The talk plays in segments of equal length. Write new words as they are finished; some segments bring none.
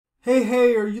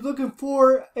Hey, are you looking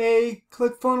for a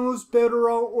Clickfunnels,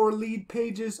 BuilderAll, or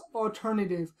Leadpages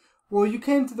alternative? Well, you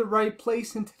came to the right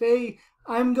place, and today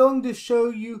I'm going to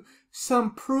show you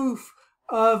some proof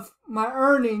of my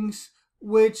earnings,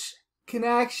 which can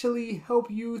actually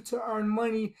help you to earn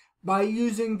money by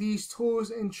using these tools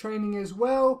and training as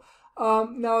well.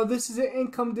 Now, this is an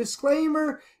income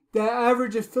disclaimer. The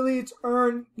average affiliates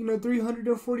earn,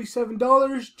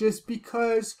 $347 just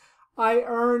because I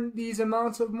earn these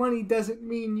amounts of money doesn't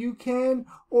mean you can,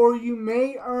 or you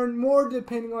may earn more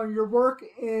depending on your work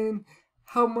and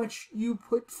how much you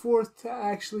put forth to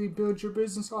actually build your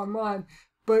business online.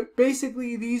 But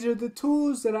basically, these are the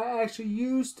tools that I actually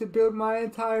use to build my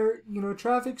entire,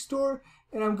 traffic store,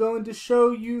 and I'm going to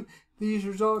show you these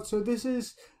results. So this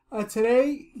is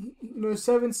today,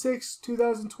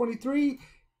 7/6/2023.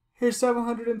 Here's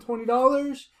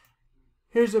 $720.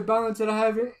 Here's a balance that I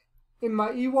have in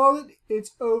my e-wallet.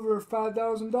 It's over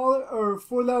 $5,000 or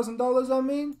 $4,000, I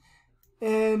mean,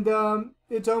 and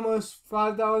it's almost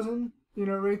 5,000,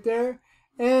 right there.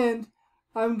 And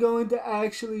I'm going to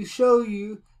actually show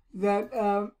you that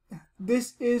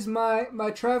this is my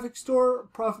traffic store,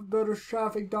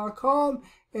 profitbuilderstraffic.com,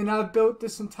 and I've built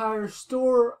this entire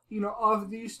store, off of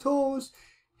these tools.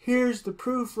 Here's the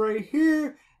proof right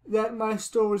here that my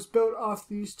store was built off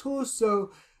these tools. So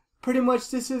pretty much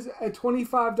this is a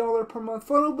 $25 per month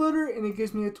funnel builder, and it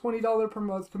gives me a $20 per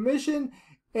month commission.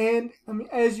 And I mean,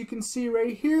 as you can see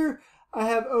right here, I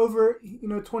have over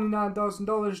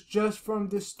 $29,000 just from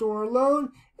this store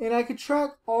alone, and I could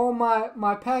track all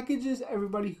my packages,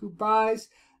 everybody who buys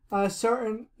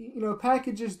certain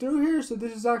packages through here. So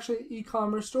this is actually an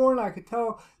e-commerce store, and I could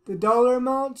tell the dollar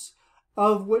amounts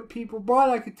of what people bought.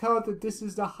 I could tell that this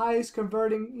is the highest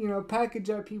converting package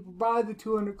that people buy, the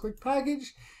 200 click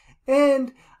package.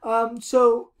 And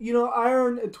so I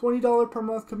earned a $20 per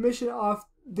month commission off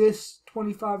this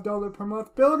 $25 per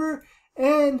month builder.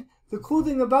 And the cool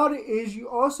thing about it is you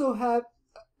also have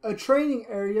a training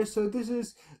area. So this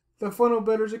is the Funnel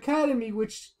Builders Academy,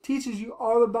 which teaches you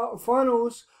all about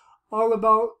funnels, all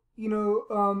about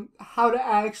how to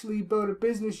actually build a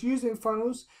business using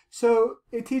funnels. So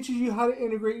it teaches you how to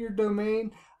integrate your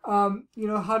domain,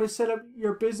 how to set up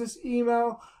your business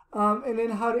email, and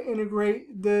then how to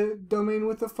integrate the domain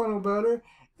with the funnel builder.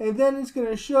 And then it's going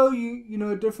to show you,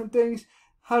 different things,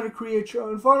 how to create your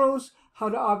own funnels, how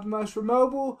to optimize for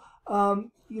mobile,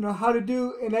 how to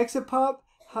do an exit pop,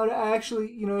 how to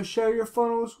actually, share your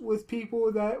funnels with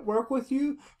people that work with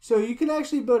you. So you can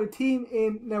actually build a team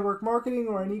in network marketing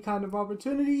or any kind of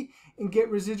opportunity and get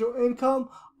residual income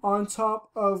on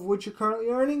top of what you're currently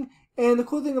earning. And the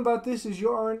cool thing about this is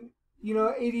you'll earn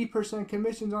 80%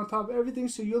 commissions on top of everything.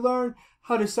 So you learn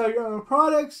how to sell your own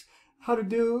products, how to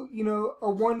do,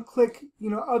 a one-click,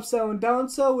 upsell and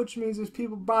downsell, which means as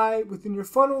people buy within your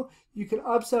funnel, you can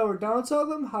upsell or downsell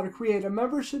them, how to create a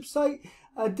membership site,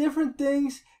 different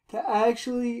things to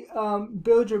actually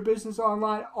build your business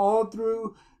online all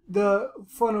through the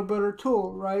funnel builder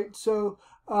tool, right? So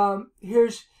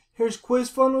here's quiz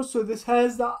funnels. So this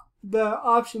has the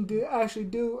option to actually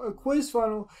do a quiz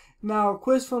funnel. Now,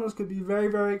 quiz funnels could be very,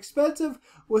 very expensive.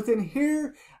 Within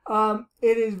here,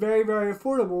 it is very, very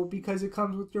affordable because it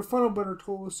comes with your funnel builder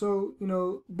tool. So,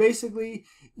 basically,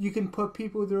 you can put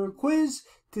people through a quiz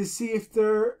to see if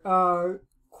they're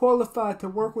qualified to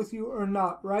work with you or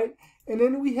not, right? And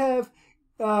then we have,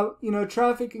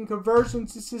 traffic and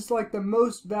conversions. This is like the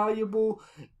most valuable,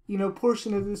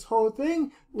 portion of this whole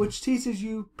thing, which teaches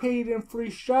you paid and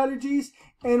free strategies.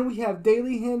 And we have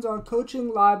daily hands-on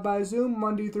coaching live by Zoom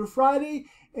Monday through Friday.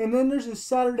 And then there's a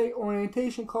Saturday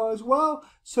orientation call as well.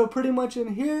 So pretty much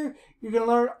in here, you're going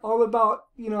to learn all about,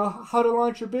 how to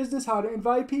launch your business, how to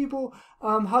invite people,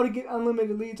 how to get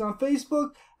unlimited leads on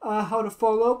Facebook, how to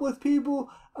follow up with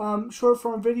people, short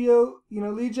form video,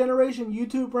 lead generation,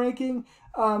 YouTube ranking,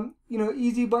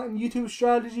 easy button YouTube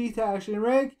strategy to actually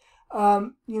rank,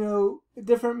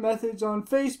 different methods on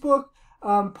Facebook,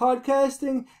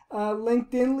 podcasting,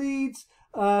 LinkedIn leads,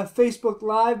 Facebook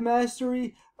Live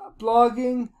mastery,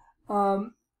 blogging,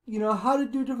 how to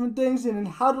do different things, and then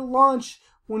how to launch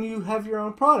when you have your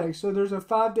own products. So there's a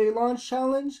 5-day launch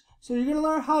challenge. So you're going to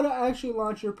learn how to actually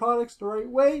launch your products the right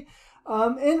way.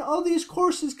 And all these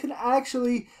courses can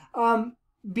actually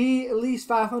be at least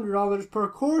 $500 per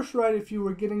course, right, if you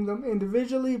were getting them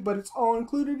individually, but it's all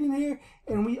included in here,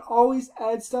 and we always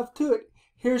add stuff to it.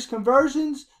 Here's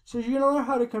conversions. So you're going to learn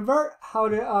how to convert, how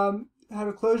to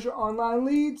close your online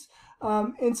leads,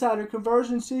 insider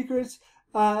conversion secrets,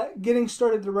 getting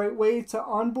started the right way to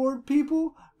onboard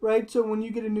people, right? So when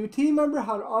you get a new team member,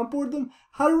 how to onboard them,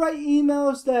 how to write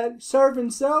emails that serve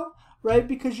and sell, right?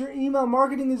 Because your email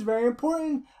marketing is very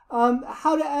important.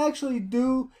 How to actually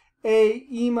do a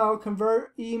email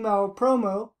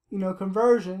promo,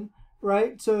 conversion,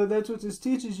 right? So that's what this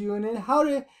teaches you. And then how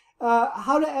to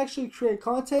actually create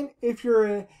content if you're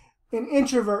an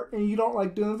introvert and you don't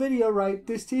like doing video, right?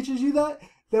 This teaches you that.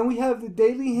 Then we have the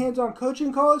daily hands-on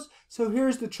coaching calls. So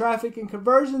here's the traffic and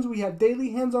conversions. We have daily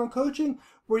hands-on coaching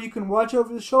where you can watch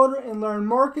over the shoulder and learn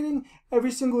marketing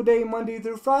every single day, Monday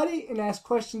through Friday, and ask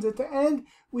questions at the end.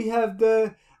 We have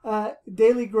the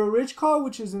daily Grow Rich call,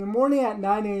 which is in the morning at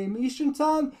 9 a.m. Eastern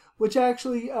time, which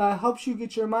actually helps you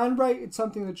get your mind right. It's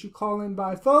something that you call in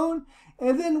by phone.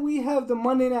 And then we have the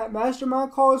Monday night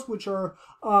mastermind calls, which are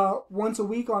once a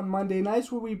week on Monday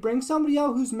nights, where we bring somebody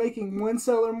out who's making one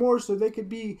sale or more. So they could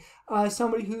be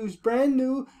somebody who's brand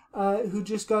new, who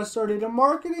just got started in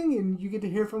marketing, and you get to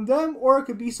hear from them. Or it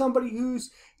could be somebody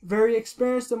who's very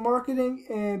experienced in marketing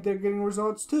and they're getting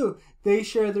results too. They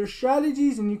share their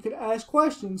strategies and you could ask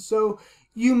questions. So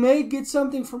you may get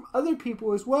something from other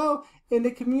people as well in the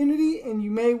community, and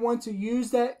you may want to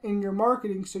use that in your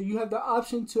marketing. So you have the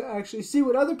option to actually see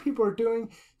what other people are doing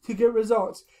to get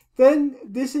results. Then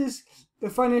this is the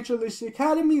Financial Literacy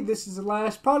Academy. This is the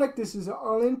last product. This is an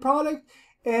all-in product.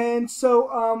 And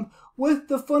so with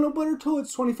the funnel builder tool,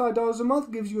 it's $25 a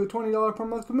month, gives you a $20 per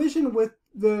month commission. With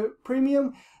the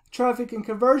premium traffic and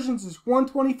conversions, is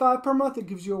 $125 per month. It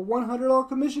gives you a $100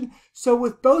 commission. So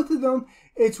with both of them,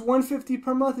 it's $150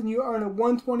 per month and you earn a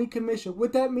 $120 commission.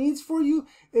 What that means for you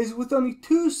is with only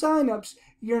 2 signups,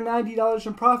 you're $90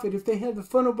 in profit if they have the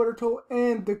funnel builder tool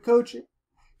and the coaching.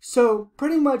 So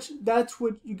pretty much that's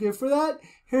what you get for that.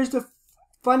 Here's the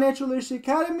Financial Literacy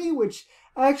Academy, which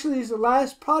actually is the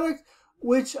last product,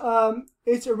 which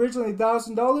it's originally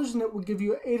 $1,000 and it will give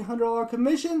you an $800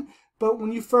 commission. But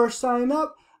when you first sign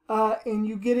up and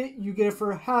you get it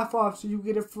for half off. So you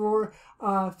get it for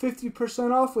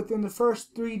 50% off within the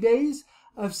first 3 days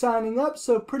of signing up.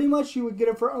 So pretty much you would get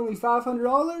it for only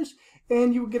 $500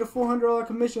 and you would get a $400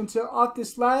 commission. So off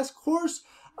this last course,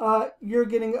 you're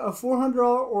getting a $400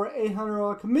 or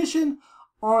 $800 commission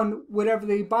on whatever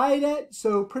they buy it at.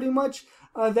 So pretty much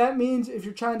that means if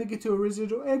you're trying to get to a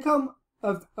residual income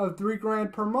of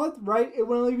 $3,000 per month, right, it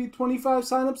would only be 25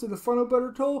 signups of the funnel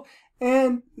builder tool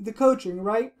and the coaching,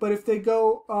 right? But if they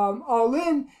go all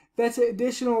in, that's an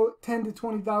additional $10,000 to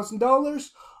 $20,000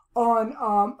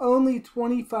 on only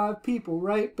 25 people,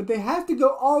 right? But they have to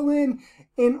go all in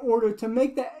order to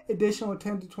make that additional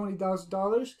 $10,000 to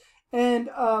 $20,000. And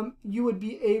you would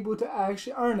be able to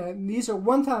actually earn it. And these are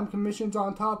one-time commissions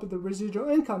on top of the residual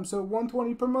income. So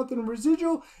 $120 per month in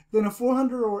residual, then a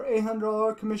 $400 or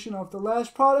 $800 commission off the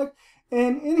last product.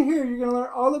 And in here, you're going to learn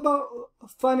all about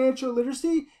financial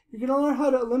literacy. You're going to learn how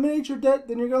to eliminate your debt.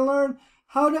 Then you're going to learn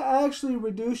how to actually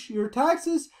reduce your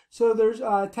taxes. So there's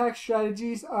tax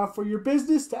strategies for your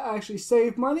business to actually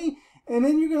save money. And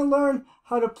then you're going to learn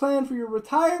how to plan for your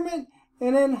retirement.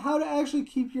 And then how to actually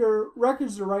keep your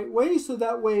records the right way, so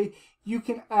that way you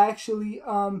can actually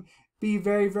be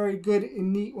very, very good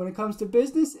and neat when it comes to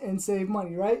business and save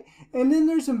money, right? And then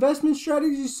there's investment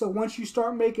strategies. So once you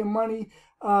start making money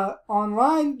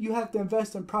online, you have to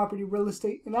invest in property, real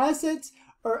estate, and assets,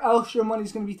 or else your money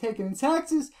is going to be taken in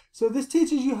taxes. So this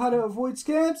teaches you how to avoid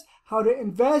scams, how to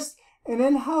invest, and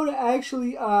then how to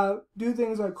actually do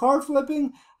things like car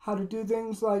flipping, how to do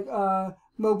things like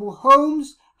mobile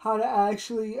homes, how to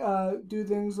actually do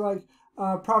things like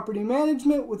property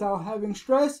management without having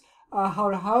stress, how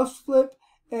to house flip,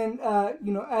 and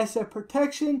asset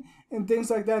protection and things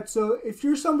like that. So if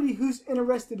you're somebody who's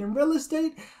interested in real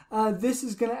estate, this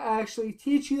is going to actually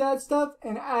teach you that stuff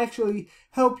and actually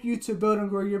help you to build and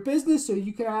grow your business, so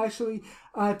you can actually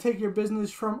take your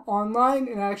business from online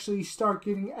and actually start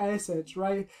getting assets,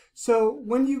 right? So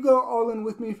when you go all in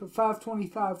with me for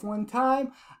 $525 one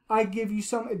time, I give you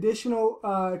some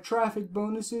additional traffic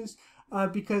bonuses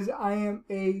because I am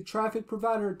a traffic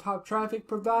provider, top traffic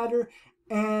provider,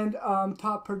 and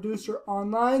top producer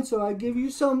online. So I give you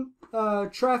some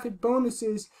traffic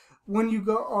bonuses when you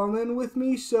go all in with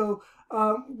me. So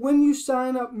when you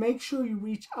sign up, make sure you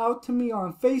reach out to me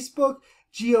on Facebook,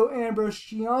 Gio Ambrose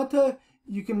Gianta.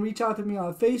 You can reach out to me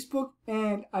on Facebook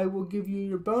and I will give you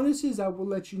your bonuses. I will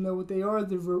let you know what they are.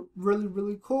 They're really,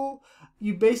 really cool.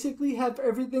 You basically have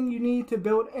everything you need to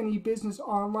build any business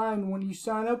online when you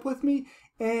sign up with me,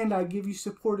 and I give you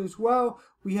support as well.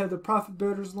 We have the Profit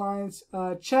Builders Alliance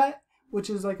chat, which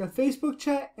is like a Facebook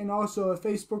chat and also a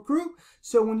Facebook group.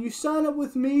 So when you sign up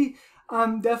with me,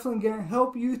 I'm definitely going to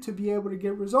help you to be able to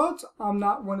get results. I'm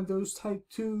not one of those type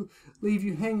to leave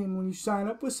you hanging when you sign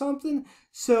up with something.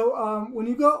 So when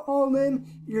you go all in,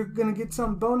 you're going to get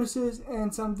some bonuses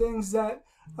and some things that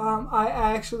I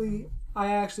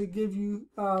actually give you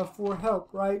for help,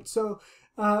 right? So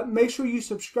make sure you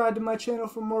subscribe to my channel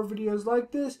for more videos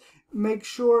like this. Make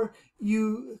sure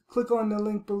you click on the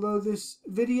link below this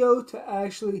video to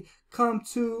actually come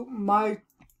to my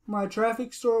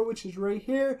traffic store, which is right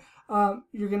here.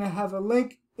 You're gonna have a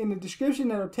link in the description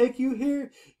that'll take you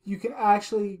here. You can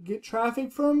actually get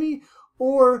traffic from me,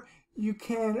 or you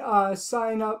can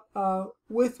sign up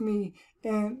with me,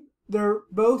 and they're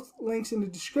both links in the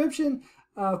description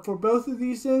for both of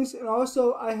these things. And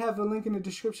also I have a link in the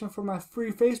description for my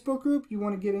free Facebook group. You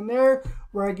want to get in there,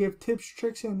 where I give tips,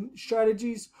 tricks, and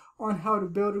strategies on how to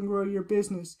build and grow your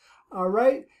business. All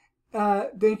right.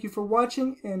 Thank you for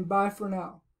watching, and bye for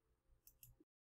now.